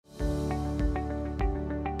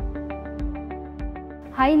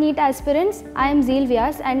Hi NEET aspirants, I am Zeel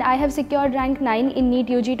Vyas and I have secured rank 9 in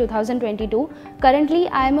NEET UG 2022. Currently,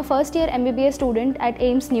 I am a first year MBBS student at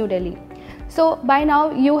AIIMS New Delhi. So by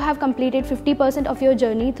now you have completed 50% of your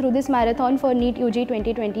journey through this marathon for NEET UG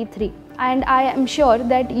 2023. And I am sure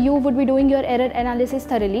that you would be doing your error analysis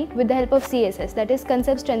thoroughly with the help of CSS, that is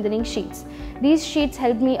concept strengthening sheets. These sheets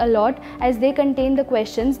helped me a lot as they contain the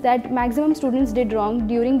questions that maximum students did wrong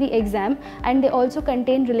during the exam, and they also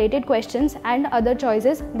contain related questions and other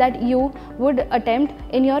choices that you would attempt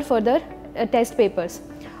in your further test papers.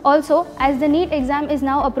 Also, as the NEET exam is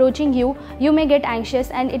now approaching you, you may get anxious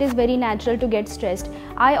and it is very natural to get stressed.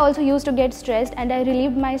 I also used to get stressed and I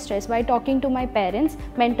relieved my stress by talking to my parents,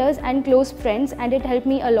 mentors and close friends, and it helped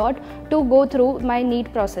me a lot to go through my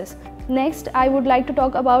NEET process. Next, I would like to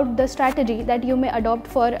talk about the strategy that you may adopt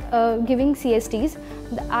for giving CSTs.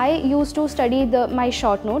 I used to study my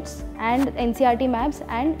short notes and NCERT maps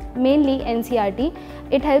and mainly NCERT.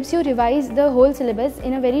 It helps you revise the whole syllabus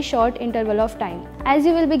in a very short interval of time. As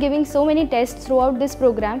you will be giving so many tests throughout this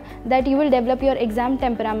program that you will develop your exam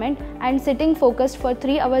temperament, and sitting focused for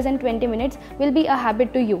 3 hours and 20 minutes will be a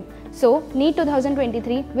habit to you. So, NEET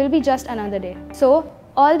 2023 will be just another day. So,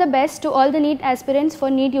 all the best to all the NEET aspirants for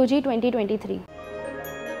NEET UG 2023.